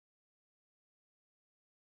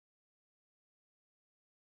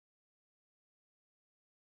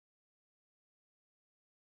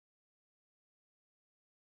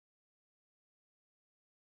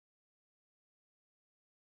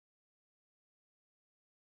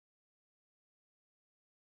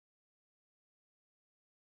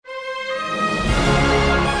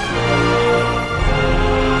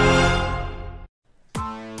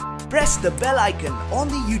press the bell icon on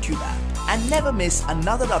the YouTube app and never miss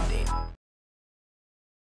another update.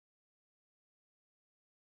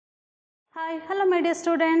 Hi, hello my dear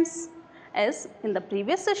students. As in the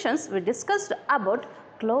previous sessions we discussed about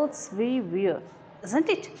clothes we wear, isn't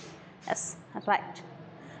it? Yes, right.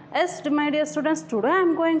 As my dear students, today I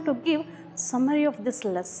am going to give summary of this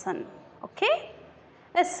lesson. Okay?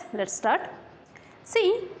 Yes, let's start. See,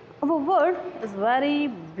 our word is very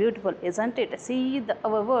beautiful, isn't it? See,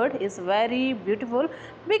 our word is very beautiful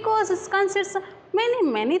because it consists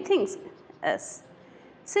many things. Yes.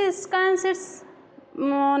 See, it consists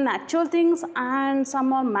natural things and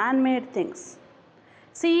some are man-made things.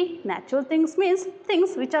 See, natural things means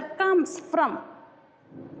things which are comes from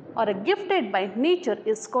or gifted by nature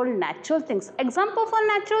is called natural things. Example for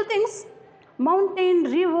natural things: mountain,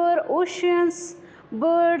 river, oceans,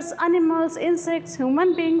 birds, animals, insects, human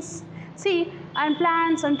beings. See, and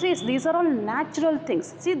plants and trees, these are all natural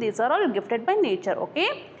things. See, these are all gifted by nature. Okay.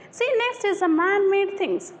 See, next is the man-made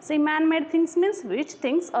things. See, man-made things means which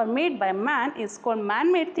things are made by man is called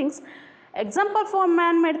man-made things. Example for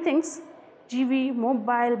man-made things: TV,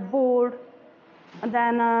 mobile, board,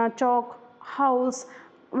 then chalk, house,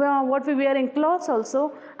 what we wear in clothes also,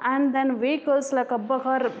 and then vehicles like a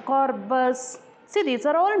car, bus. See, these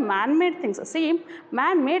are all man-made things. See,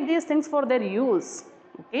 man made these things for their use.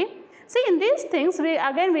 Okay. See, in these things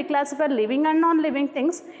we classify living and non-living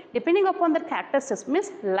things depending upon their characteristics,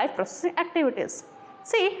 means life processing activities.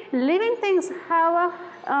 See, living things have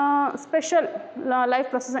a special life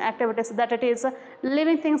processing activities, that it is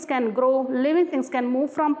living things can grow, living things can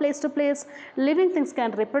move from place to place, living things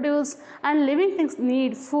can reproduce, and living things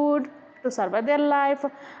need food to survive their life,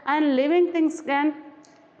 and living things can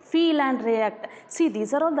feel and react. See,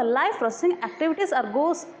 these are all the life processing activities are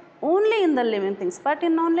goes only in the living things, but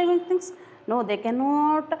in non-living things, no, they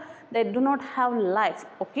cannot, they do not have life.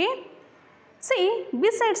 Okay. See,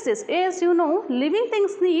 besides this, as you know, living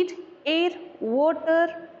things need air,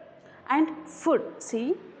 water and food.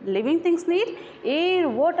 See, living things need air,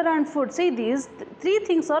 water and food. See, these three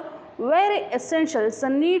things are very essential. It's a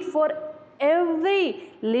need for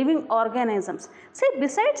every living organisms. See,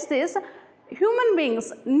 besides this, human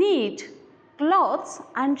beings need clothes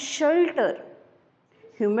and shelter.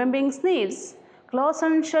 Human beings needs clothes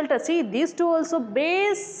and shelter. See, these two also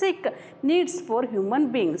basic needs for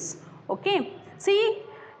human beings. Okay. See,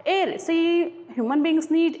 air. See, human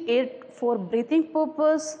beings need air for breathing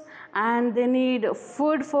purpose, and they need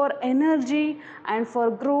food for energy and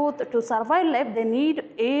for growth. To survive life, they need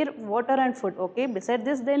air, water and food. Okay. Besides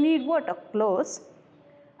this, they need water, clothes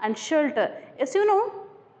and shelter. As you know,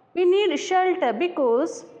 we need shelter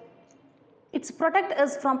because it's protect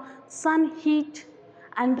us from sun, heat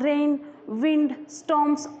and rain, wind,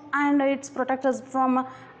 storms, and it's protect us from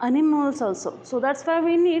animals also. So that's why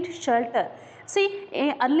we need shelter. See,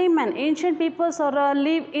 early man, ancient peoples are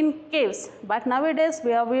live in caves, but nowadays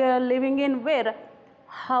we are living in where?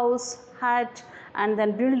 House, hut, and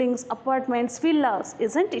then buildings, apartments, villas,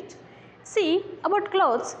 isn't it? See, about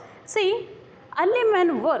clothes. See, early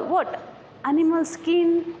men wore what? Animal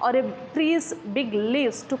skin or a tree's big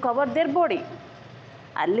leaves to cover their body.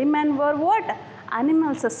 Early men were what?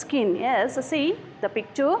 Animal's skin. Yes, see the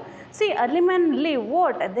picture. See, early men live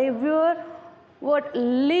what? They wear what?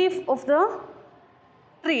 Leaf of the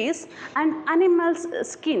trees and animal's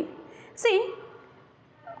skin. See,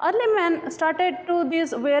 early men started to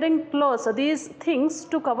these wearing clothes, these things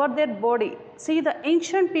to cover their body. See, the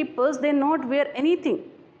ancient peoples, they not wear anything.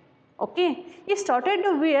 Okay, he started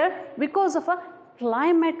to wear because of a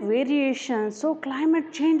climate variation. So climate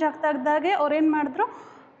change ಆಗ್ತಾಗ್ದಾಗೆ ಅವ್ರು ಏನು ಮಾಡಿದ್ರು,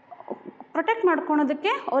 protect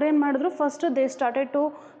ಮಾಡ್ಕೊಳೋದಕ್ಕೆ ಅವ್ರು ಏನು ಮಾಡಿದ್ರು, first they started to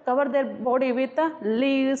cover their body with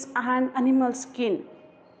leaves and animal skin.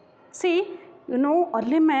 C, you know,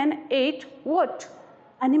 early men ate what?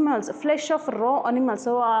 Animals, flesh of raw animals.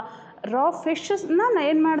 So raw fishes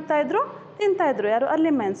ಏನು ಮಾಡ್ತಾ ಇದ್ರು, ತಿಂತಾ ಇದ್ರು ಯಾರು?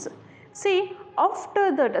 early men. See, after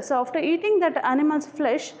that, so after eating that animal's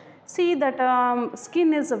flesh, see that skin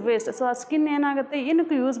is waste. So ಆ skin ಏನಾಗುತ್ತೆ,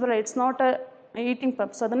 ಏನಕ್ಕೂ use ಬರಲ್ಲ, it's not eating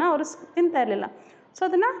purpose. ಅದನ್ನು ಅವರು ತಿಂತಾ ಇರಲಿಲ್ಲ, ಸೊ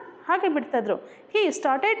ಅದನ್ನು ಹಾಗೆ ಬಿಡ್ತಾಯಿದ್ರು. He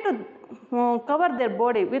started to cover their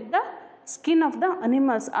body with the skin of the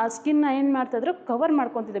animals. ಆ ಸ್ಕಿನ್ನ ಏನು ಮಾಡ್ತಾಯಿದ್ರು, cover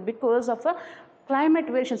ಮಾಡ್ಕೊತಿದ್ದೆ because of climate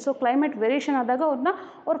variation. So climate variation ಆದಾಗ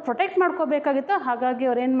ಅವ್ರು ಪ್ರೊಟೆಕ್ಟ್ ಮಾಡ್ಕೋಬೇಕಾಗಿತ್ತು. ಹಾಗಾಗಿ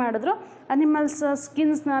ಅವ್ರು ಏನು ಮಾಡಿದ್ರು, ಅನಿಮಲ್ಸ್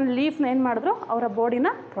ಸ್ಕಿನ್ಸ್ನ, ಲೀಫ್ನ ಏನು ಮಾಡಿದ್ರು, ಅವರ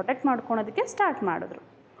ಬಾಡಿನ ಪ್ರೊಟೆಕ್ಟ್ ಮಾಡ್ಕೊಳೋದಕ್ಕೆ ಸ್ಟಾರ್ಟ್ ಮಾಡಿದ್ರು.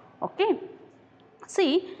 Okay. C,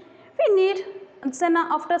 we need, then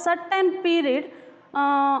after certain period,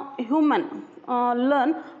 human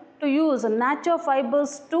learn to use natural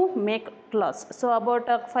fibers to make clothes. So about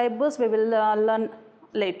fibers we will learn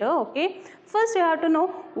later. Okay, first you have to know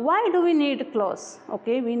why do we need clothes.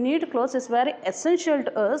 Okay, we need clothes is very essential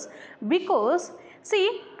to us because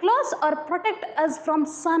see, clothes are protect us from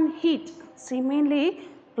sun heat. See, mainly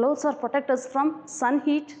clothes are protect us from sun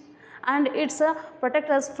heat, and it's protect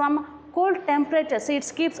us from cold temperature. See,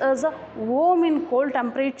 it keeps us warm in cold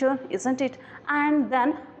temperature, isn't it? And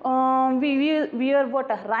then we wear what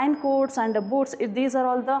raincoats and boots. These are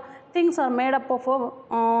all the things are made up of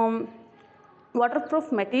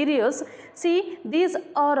waterproof materials. See, these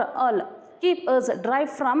are all keep us dry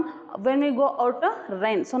from when we go out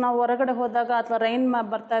rain. So ನಾವು ಹೊರಗಡೆ ಹೋದಾಗ ಅಥವಾ rain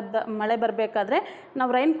ಬರ್ತಾ ಇದ್ದ ಮಳೆ ಬರಬೇಕಾದ್ರೆ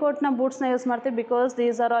ನಾವು rain ಕೋಟ್ನ ಬೂಟ್ಸ್ನ use ಮಾಡ್ತೀವಿ because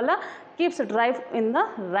these are all keeps dry in the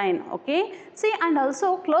rain. Okay, see, and also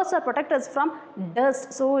clothes are protect us from dust,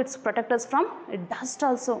 so it's protect us from dust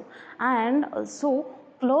also. And also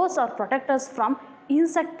clothes are protect us from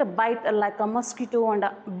insect bite like a mosquito and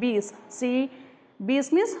bees. See, bees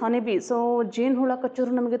means honey bee. So ಜೇನು ಹುಳ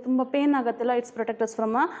ಕಚ್ಚೋರು ನಮಗೆ ತುಂಬ pain ಆಗುತ್ತಲ್ಲ, it's protect us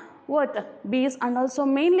from what bees. And also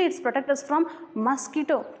mainly it's protect us from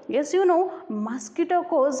mosquito. Yes, you know, mosquito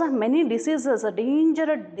cause many diseases,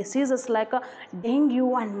 dangerous diseases like dengue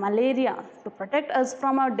and malaria. To protect us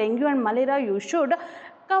from dengue and malaria, you should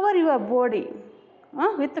cover your body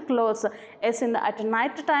with clothes. Yes, at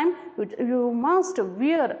night time you must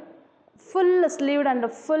wear full sleeved and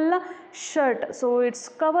full shirt, so it's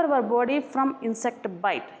cover our body from insect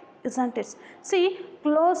bite, isn't it? See,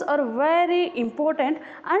 clothes are very important,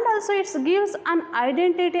 and also it gives an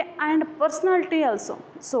identity and personality also.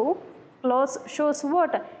 So clothes shows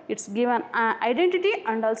what? It's given identity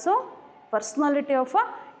and also personality of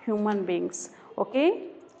human beings. Okay,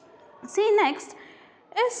 see, next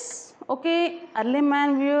is okay, early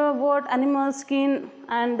man wear what? Animal skin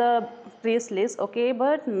and the priestless. Okay,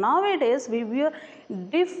 but nowadays we wear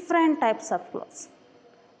different types of clothes.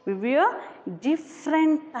 We wear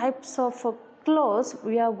different types of clothes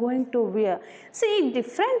we are going to wear. See,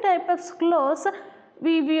 different type of clothes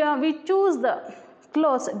we choose the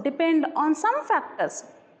clothes depend on some factors.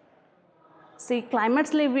 See,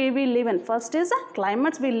 climates we live in. First is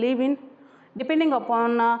climates we live in, depending upon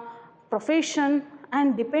profession and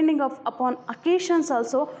depending upon occasions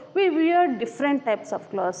also we wear different types of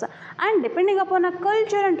clothes, and depending upon a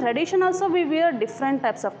culture and tradition also we wear different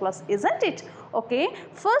types of clothes, isn't it? Okay,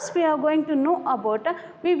 first we are going to know about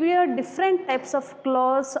we wear different types of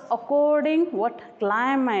clothes according what?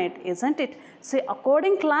 Climate, isn't it? See,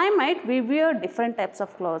 according climate we wear different types of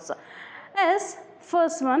clothes. As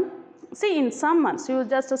first one, see, in summer, so you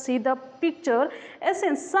just see the picture. As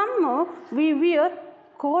in summer we wear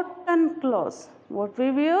cotton clothes. What we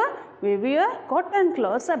wear? We wear cotton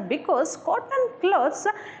clothes because cotton clothes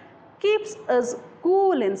keeps us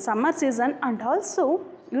cool in summer season. And also,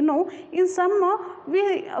 you know, in summer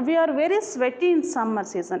we are very sweaty in summer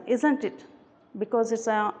season, isn't it? Because it's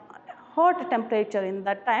a hot temperature in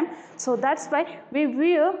that time, so that's why we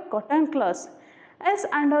wear cotton clothes. Yes,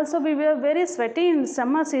 and also we were very sweaty in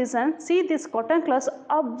summer season. See, this cotton clothes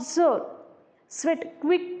absorb sweat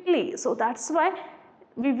quickly, so that's why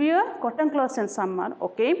we wear cotton clothes in summer.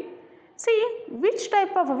 Okay, see, which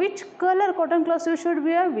color cotton clothes you should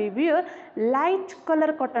wear? We wear light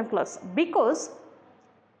color cotton clothes because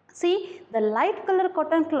see, the light color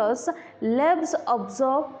cotton clothes leaves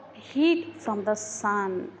absorb heat from the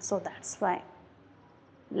sun, so that's why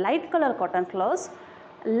light color cotton clothes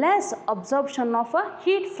less absorption of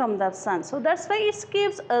heat from the sun, so that's why it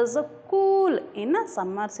keeps us cool in a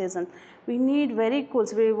summer season. We need very cool,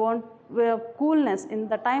 so we want coolness in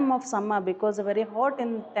the time of summer because very hot in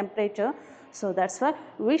temperature, so that's why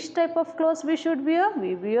which type of clothes we should wear?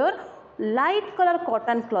 We wear light color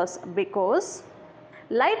cotton clothes because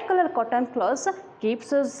light color cotton clothes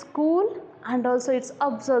keeps us cool, and also it's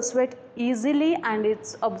absorbs sweat easily and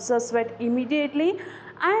it's absorbs sweat immediately.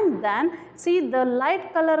 And then see, the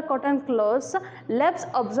light color cotton clothes less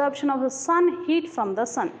absorption of the sun heat from the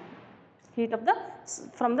sun, heat of the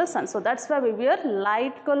from the sun, so that's why we wear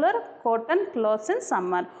light color cotton clothes in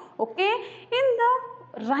summer. Okay, in the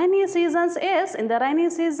rainy seasons, yes, in the rainy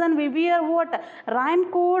season we wear what?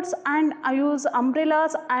 Raincoats, and I use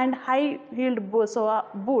umbrellas and high heeled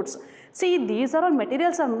boots. See, these are all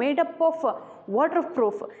materials are made up of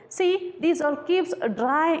waterproof. See, these all keeps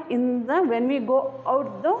dry in the when we go out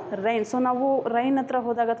the rain. So ನಾವು rain ಹತ್ರ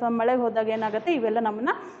ಹೋದಾಗ ಅಥವಾ ಮಳೆಗೆ ಹೋದಾಗ ಏನಾಗುತ್ತೆ, ಇವೆಲ್ಲ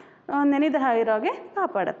ನಮ್ಮನ್ನ ನೆನೆದ ಇರೋಗೆ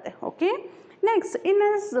ಕಾಪಾಡುತ್ತೆ. Okay, next, in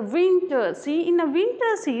a winter, see, in a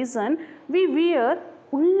winter season we wear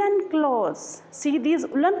woolen clothes. See, these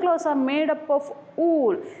woolen clothes are made up of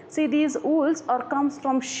wool. See, these wools are comes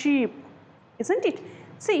from sheep, isn't it?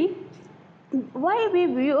 See, why we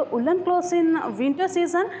wear woolen clothes in winter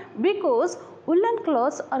season? Because woolen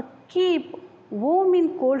clothes are keep warm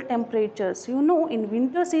in cold temperatures. You know, in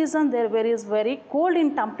winter season there is very cold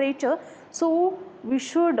in temperature, so we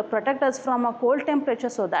should protect us from a cold temperature.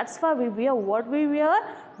 So that's why we wear what we wear?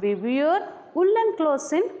 We wear woolen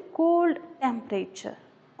clothes in cold temperature.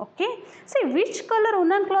 Okay, see which color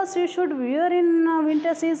woolen clothes you should wear in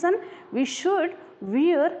winter season? We should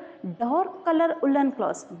wear dark color woolen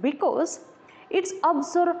clothes because it's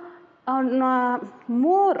absorb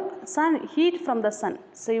more sun heat from the sun.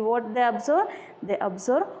 See what they absorb? They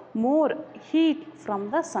absorb more heat from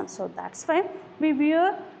the sun. So that's why we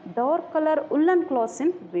wear dark color woolen clothes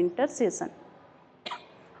in winter season.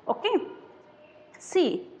 Okay,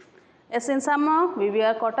 see, yes, in summer we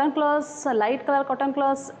wear cotton clothes, light color cotton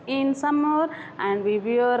clothes in summer, and we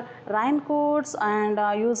wear raincoats and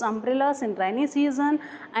use umbrellas in rainy season,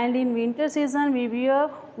 and in winter season we wear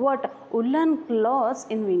what? Woolen clothes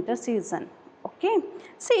in winter season. Okay,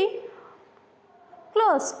 see,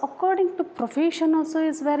 clothes according to profession also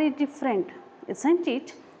is very different, isn't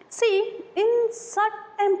it? See, in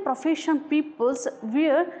certain profession peoples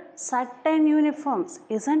wear certain uniforms,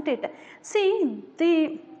 isn't it? See,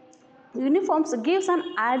 the uniforms gives an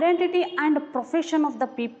identity and profession of the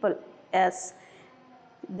people. Yes,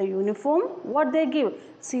 the uniform what they give,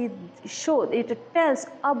 see, show it tells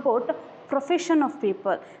about profession of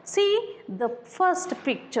people. See the first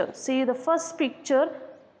picture, see the first picture,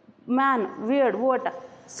 man wear what?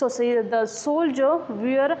 So see the soldier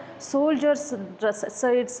wear soldier's dress,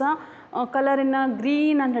 so it's a color in a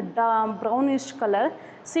green and a brownish color.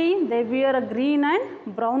 See, they wear a green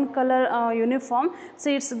and brown color uniform.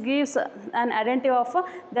 See, it gives an identity of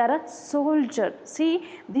they are a soldier. See,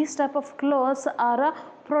 these type of clothes are a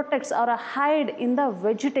protects or a hide in the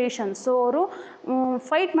vegetation. So,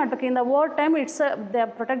 fight madbeki in the war time, it's they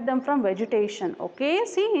protect them from vegetation. Okay,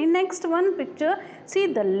 see next one picture. See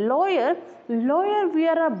the lawyer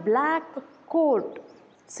wear a black coat.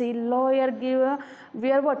 See, lawyer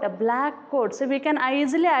wear what? A black coat. So we can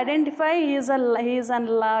easily identify he is a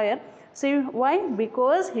lawyer. See why?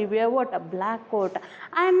 Because he wear what? A black coat.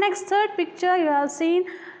 And next third picture you have seen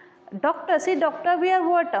doctor. See, doctor wear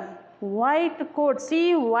what? White coat.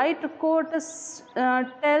 See, white coat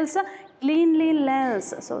tells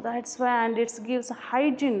cleanliness. So that's why, and it gives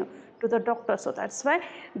hygiene to the doctor. So that's why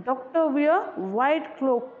doctor wear white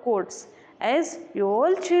coats. As you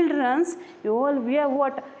all childrens, you all wear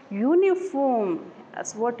what? Uniform.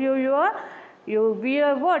 That's what you wear. You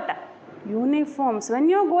wear what? Uniforms. When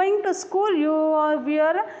you are going to school, you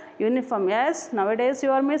wear uniform. Yes, nowadays you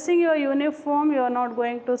are missing your uniform. You are not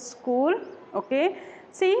going to school. Okay.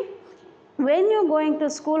 See, when you are going to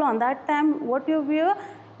school on that time, what you wear?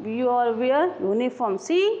 You all wear uniform.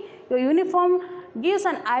 See, your uniform gives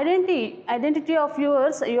an identity of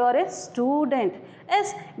yours. You are a student.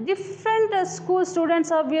 Yes, different school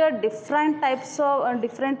students are wear different types of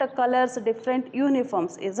different colors, different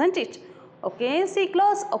uniforms, isn't it? Okay, see,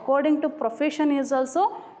 clothes according to profession is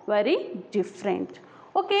also very different.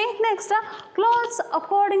 Okay, next clothes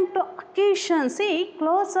according to occasion. See,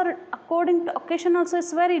 clothes are according to occasion also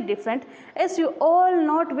is very different. As you all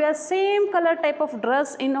not wear same color type of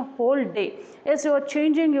dress in a whole day. As you are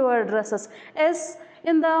changing your dresses. As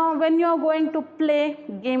in the when you are going to play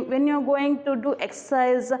game, when you are going to do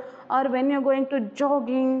exercise, or when you are going to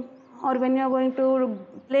jogging, or when you are going to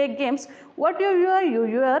play games, what you wear? You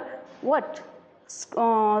wear what?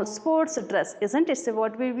 Sports dress, isn't it? So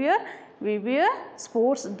what we wear? We wear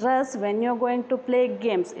sports dress when you are going to play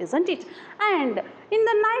games, isn't it? And in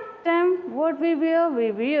the night time, what we wear?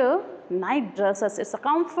 We wear night dresses. It's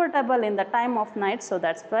comfortable in the time of night, so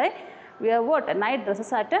that's why we wear what? Night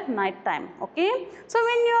dresses at a night time. Okay, so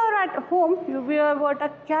when you are at home, you wear what?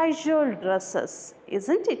 A casual dresses,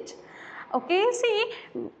 isn't it? Okay, see,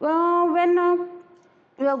 when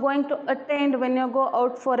you are going to attend, when you go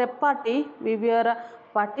out for a party, we wear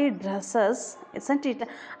party dresses, isn't it?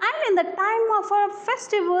 And in the time of our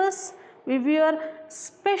festivals, we wear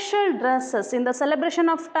special dresses. In the celebration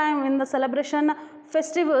of time, in the celebration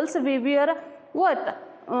festivals, we wear what?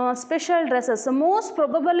 Special dresses. So most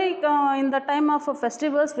probably in the time of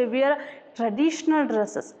festivals, we wear traditional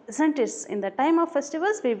dresses, isn't it? In the time of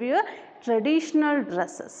festivals, we wear traditional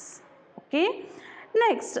dresses. Okay.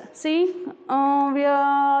 Next, see, we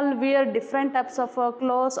all wear different types of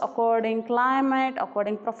clothes according climate,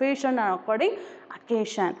 according profession, and according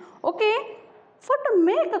occasion. Okay, for to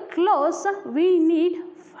make a clothes, we need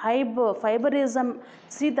fiber. Fiber is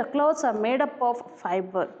see, the clothes are made up of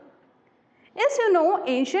fiber. As you know,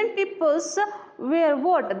 ancient peoples were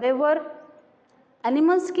what? They were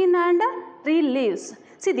animal skin and tree leaves.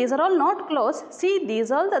 See, these are all not clothes. See, these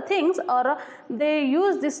all the things or they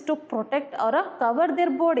use this to protect or cover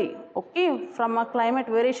their body, okay, from a climate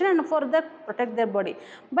variation and for that protect their body.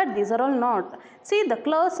 But these are all not. See, the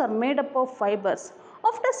clothes are made up of fibers.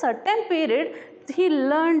 After a certain period, he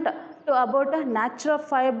learned about a natural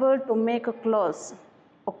fiber to make clothes.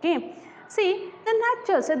 Okay. See, the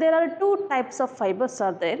natural, so there are two types of fibers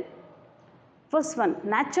are there. First one,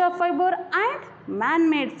 natural fiber and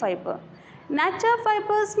man-made fiber. Natural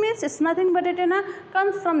fibers means it's nothing but it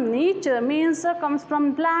comes from nature, means comes from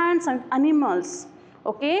plants and animals.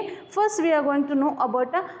 Okay. First we are going to know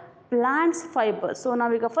about plants fiber. So now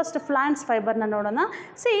we go first plants fiber na nodana.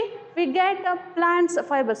 See, we get plants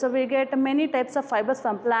fiber. So we get many types of fibers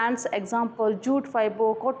from plants. Example, jute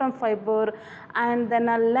fiber, cotton fiber, and then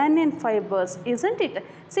linen fibers, isn't it?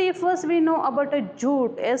 See, first we know about a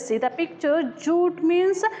jute. Yes, see the picture. Jute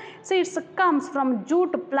means, see, it comes from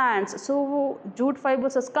jute plants. So jute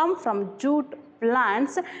fibers has come from jute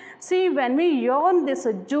plants. See, when we yarn this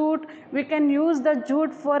jute, we can use the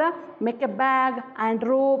jute for make a bag and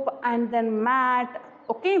rope and then mat.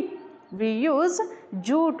 Okay, we use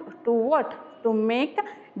jute to what? To make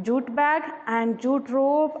jute bag and jute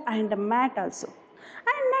rope and mat also.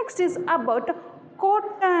 And next is about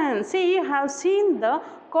cotton. See, you have seen the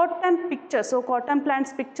cotton picture. So cotton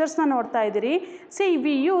plants pictures na nodta idiri. See,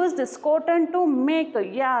 we use this cotton to make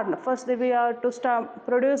yarn. First we are to start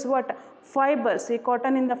produce what? Fibers. See,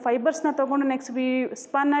 cotton in the fibers na tagondu next we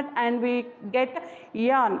spun it and we get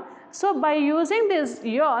yarn. So by using this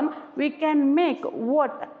yarn, we can make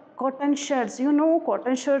what? Cotton shirts. You know,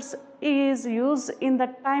 cotton shirts is used in the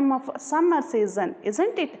time of summer season,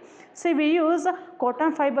 isn't it? See, we use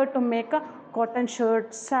cotton fiber to make cotton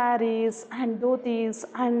shirts, sarees and dhotis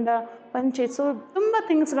and panches. So tumba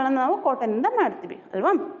things galanna navu cotton inda ಮಾಡ್ತೀವಿ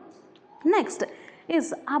ಅಲ್ವಾ? Next is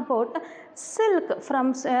about silk. From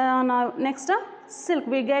next silk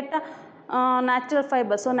we get natural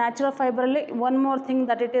fiber. So natural fiber alli one more thing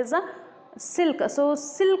that it is a silk. So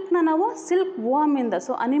silk na ನಾವು silk worm ಇಂದ,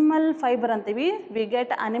 so animal fiber ಅಂತೀವಿ. We get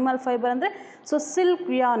animal fiber ಅಂದ್ರೆ so silk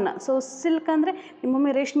yarn. So silk ಅಂದ್ರೆ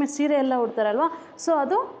ನಿಮ್ಮೊಮ್ಮೆ ರೇಷ್ಮೆ ಸೀರೆ ಎಲ್ಲ ಉಡ್ತಾರಲ್ವಾ, so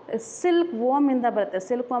ಅದು silk worm ಇಂದ ಬರುತ್ತೆ.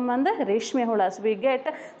 silk worm ಅಂದ್ರೆ ರೇಷ್ಮೆ ಹುಳ. So we get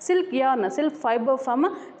silk yarn, silk fiber from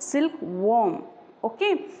silk worm. Okay.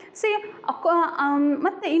 C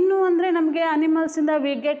ಮತ್ತು ಇನ್ನೂ ಅಂದರೆ ನಮಗೆ ಅನಿಮಲ್ಸಿಂದ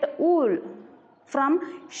we get wool from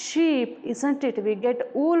sheep, isn't it? We get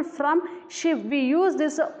wool from sheep. We use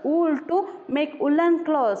this wool to make woolen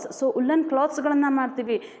clothes. So woolen clothsಗಳನ್ನು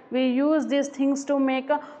ಮಾಡ್ತೀವಿ. We use these things to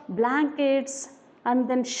make blankets and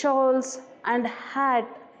then shawls and hat,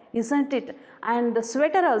 isn't it? And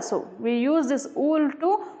sweater also. We use this wool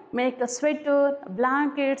to make a sweater,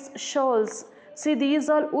 blankets, shawls. See, these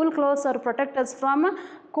all wool clothes are protect us from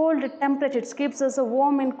cold temperature. It keeps us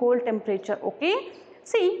warm in cold temperature. Okay.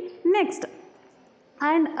 See, next.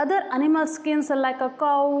 And other animal skins like a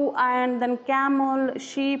cow and then camel,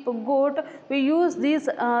 sheep, goat, we use these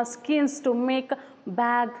skins to make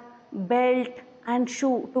bag, belt and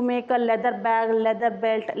shoe, to make a leather bag, leather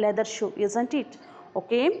belt, leather shoe, isn't it?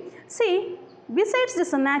 Okay. See, besides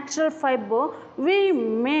this natural fiber, we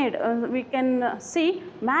made we can see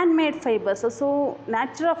man-made fibers. So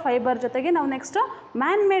natural fiber ಜೊತೆಗೆ ನಾವು next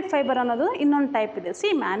man-made fiber ಅನ್ನೋದು ಇನ್ನೊಂದು type ಇದೆ.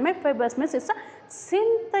 See, man-made fibers means it's a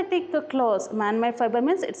synthetic clothes. Man-made fiber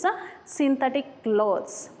means it's a synthetic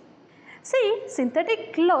clothes. See, synthetic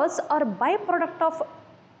clothes are byproduct of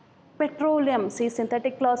petroleum. See,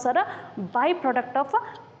 synthetic clothes are a byproduct of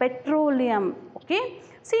petroleum. Okay.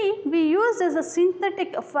 See, we use as a synthetic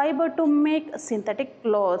fiber to make synthetic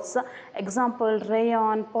clothes. Example,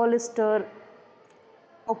 rayon, polyester.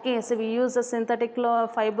 Okay, so we use the synthetic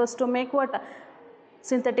fibers to make what?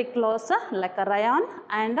 Synthetic clothes like a rayon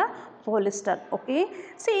and a polyester. Okay.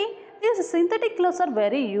 See, these synthetic clothes are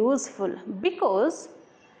very useful because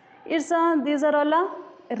it's these are all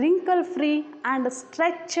wrinkle free and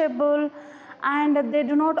stretchable, and they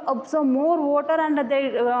do not absorb more water and they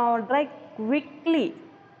dry quickly.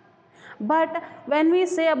 But when we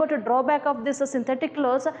say about a drawback of this synthetic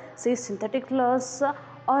clothes, see, synthetic clothes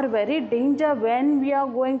are very dangerous when we are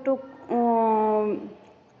going to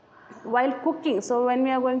while cooking. So when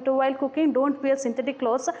we are going to while cooking, don't wear synthetic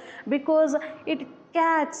clothes because it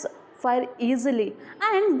catches fire easily,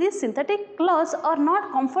 and these synthetic clothes are not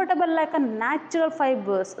comfortable like a natural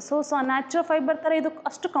fibers. So natural fiber ತರ ಇದು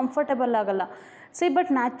ಅಷ್ಟು comfortable ಆಗಲ್ಲ. See, but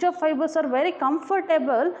natural fibers are very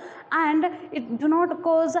comfortable and it do not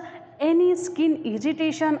cause any skin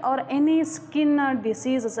irritation or any skin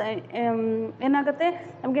diseases. ಏನಾಗುತ್ತೆ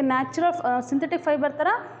ನಮಗೆ natural synthetic fibre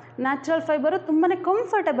ಥರ natural fibre ತುಂಬಾ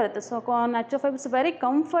comfortable ಇರುತ್ತೆ. So natural fibres very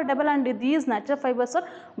comfortable and these natural fibres R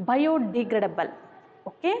biodegradable.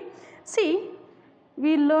 Okay, see,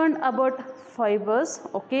 we learned about fibers.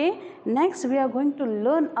 Okay, next we are going to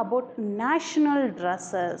learn about national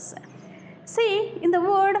dresses. See, in the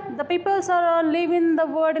world, the peoples are live in the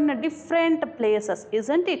world in a different places,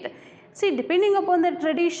 isn't it? See, depending upon the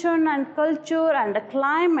tradition and culture and the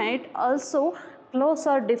climate, also clothes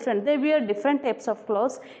are different. They wear different types of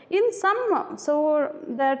clothes. In some, so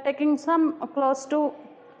they are taking some clothes to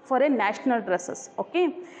for a national dresses.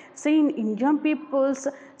 Okay, see, in Indian peoples,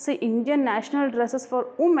 see, Indian national dresses for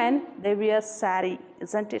women, they wear sari,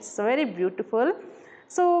 isn't it? It's very beautiful.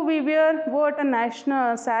 So we wear what? A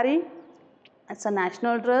national sari. It's a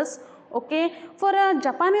national dress. Okay, for a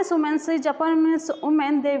Japanese women, say Japanese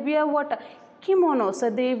women, they wear what? Kimono. So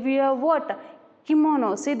they wear what?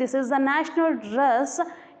 Kimono. See, this is the national dress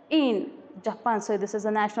in Japan. So this is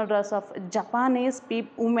the national dress of Japanese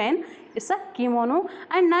women. It's a kimono.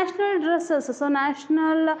 And national dresses, so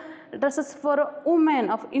national dresses for women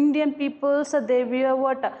of Indian people, so they wear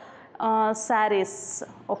what? Saris.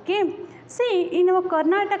 Okay, see, in our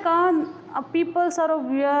Karnataka, peoples are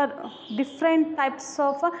wear different types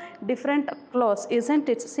of different clothes, isn't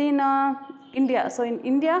it? See, in India, so in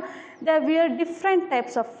India they wear different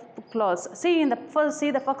types of clothes. See, in the first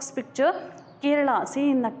picture, Kerala. See,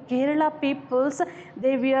 in the Kerala peoples,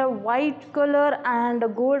 they wear white color and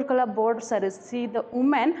gold color border sarees. See, the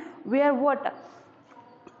women wear what?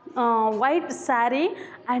 White sari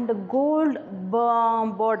and gold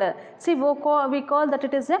border. See, we call that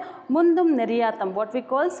it is a mundum neriyatam. What we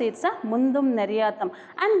call? See, it's a mundum neriyatam.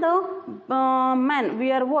 And the men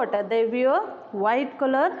wear what? They wear white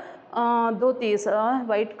color dhotis,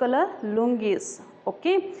 white color lungis.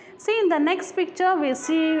 Okay, see, in the next picture we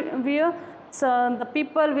see wear. So the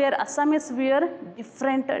people wear, Assamese wear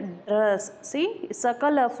different dress. See, it's a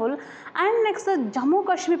colorful. And next the Jammu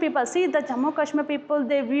Kashmir people. See, the Jammu Kashmir people,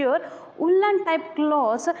 they wear woolen type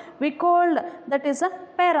clothes. We called that is a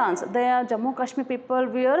parans. They are Jammu Kashmir people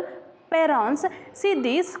wear parans. See,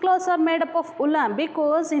 these clothes are made up of woolen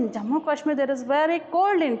because in Jammu Kashmir there is very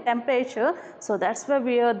cold in temperature. So that's why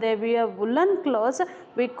they wear woolen clothes.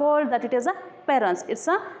 We call that it is a parans. It's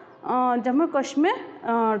a Jammu Kashmir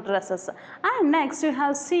dresses. And next you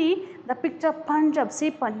have see the picture Punjab.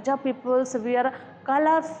 See, Punjab people wear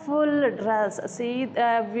colorful dress. See,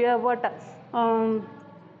 they wear what?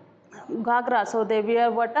 Ghagra. So they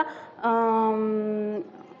wear what?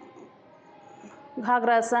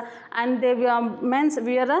 Ghagras, and they wear, men's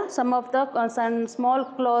wear some of the some small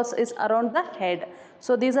clothes is around the head.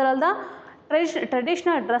 So these are all the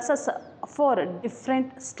traditional dresses for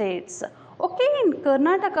different states. Okay, in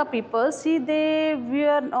Karnataka people, see, they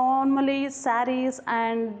wear normally saris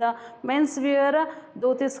and the men's wear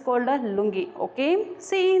dhotis called a lungi. Okay,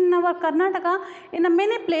 see, in our Karnataka, in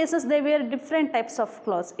many places they wear different types of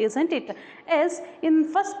clothes, isn't it? Yes, in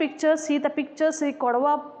first picture, see the picture, see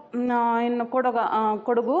Kodava in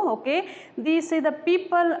Kodagu. Okay, these see the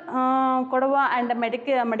people Kodava and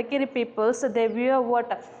Madikeri peoples, they wear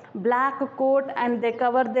what? Black coat and they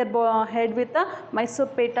cover their head with a Mysore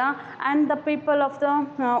peta, and the people of the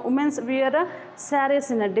women's wear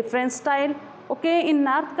saris in a different style. Okay, in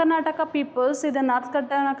North Karnataka people, see the North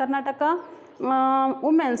Karnataka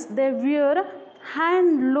women's, they wear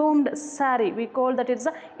hand loomed sari. We call that it's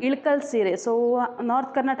a ilkal sire. So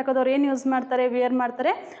North Karnataka ಏನು use ಮಾಡ್ತಾರೆ, wear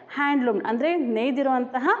ಮಾಡ್ತಾರೆ, hand loom ಅಂದರೆ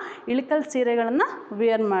ನೇಯ್ದಿರುವಂತಹ ಇಳಕಲ್ ಸೀರೆಗಳನ್ನು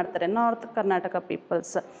wear ಮಾಡ್ತಾರೆ north Karnataka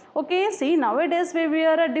people's. Okay, C, nowadays we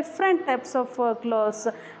wear different types of clothes.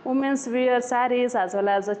 Women's wear saris as well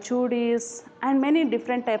as chudis and many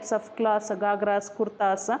different types of clothes, gagras,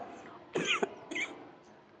 kurtas.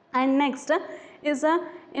 And next is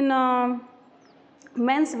in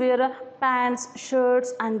men's wear pants, shirts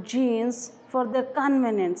and jeans for their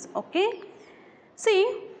convenience. Okay, see,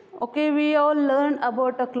 okay, we all learned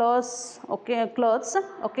about clothes. Clothes.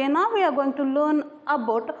 Okay, now we are going to learn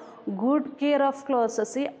about good care of clothes.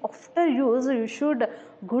 See, after use you should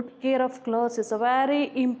good care of clothes is very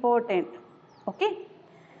important. Okay,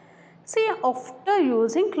 see, after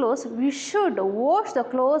using clothes, we should wash the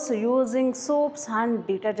clothes using soaps and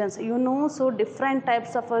detergents. You know, so different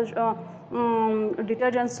types of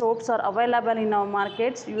detergent soaps are available in our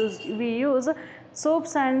markets. We use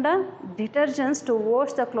soaps and detergents to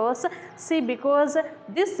wash the clothes. See, because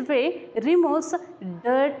this way removes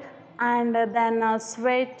dirt and then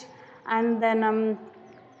sweat and then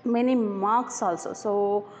many marks also.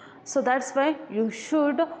 So that's why you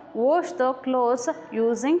should wash the clothes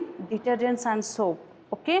using detergents and soap.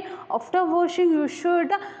 Okay, after washing you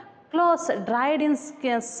should clothes dried in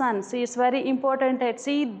sun. See, it's very important.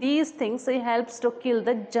 See, these things, it helps to kill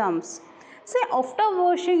the germs. See, after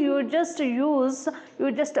washing you just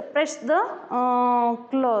press the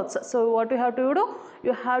clothes. So what you have to do,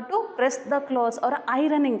 you have to press the clothes, or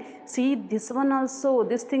ironing. See, this one also,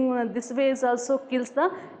 this thing, this way is also kills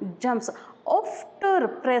the germs. After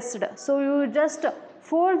pressed, so you just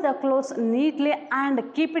fold the clothes neatly and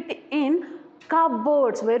keep it in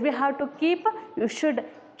cupboards. Where we have to keep, you should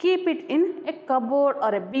keep it in a cupboard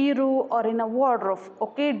or a bureau or in a wardrobe.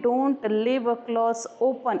 Okay, don't leave a clothes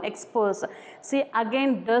open, exposed. See,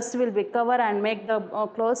 again dust will be cover and make the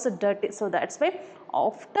clothes dirty. So that's why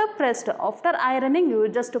after pressed, after ironing, you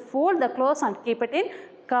just fold the clothes and keep it in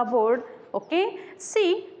cupboard. Okay,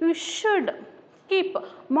 see, you should keep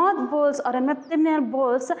mothballs or methenial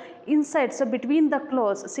balls inside, so between the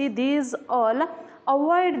clothes. See, these all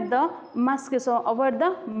avoid the mosquitoes, so avoid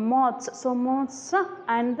the moths. So moths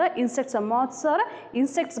and the insects, moths or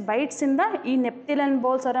insects bites in the neptilian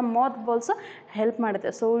balls or moth balls help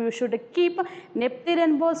ಮಾಡುತ್ತೆ. So you should keep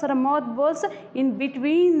neptilian balls or moth balls in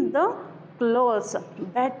between the clothes.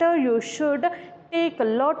 Better you should take a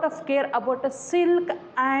lot of care about silk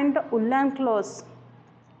and woolen clothes.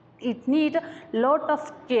 It need lot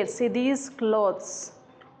of care. See, these clothes.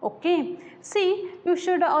 Okay, see, you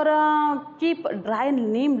should or keep dry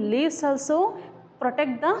neem leaves also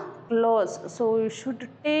protect the clothes. So you should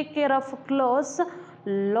take care of clothes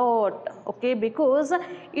lot. Okay, because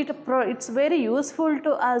it's very useful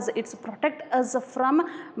to us. It's protect us from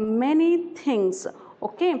many things.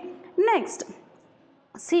 Okay, next,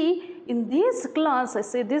 see, in this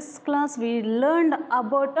class we learned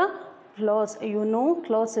about clothes. You know,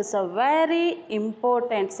 clothes is a very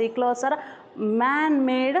important. See, clothes are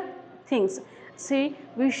man-made things. See,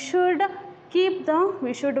 we should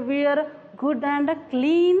wear good and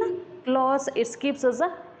clean clothes. It keeps us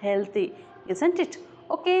healthy, isn't it?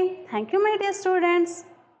 Okay, thank you, my dear students.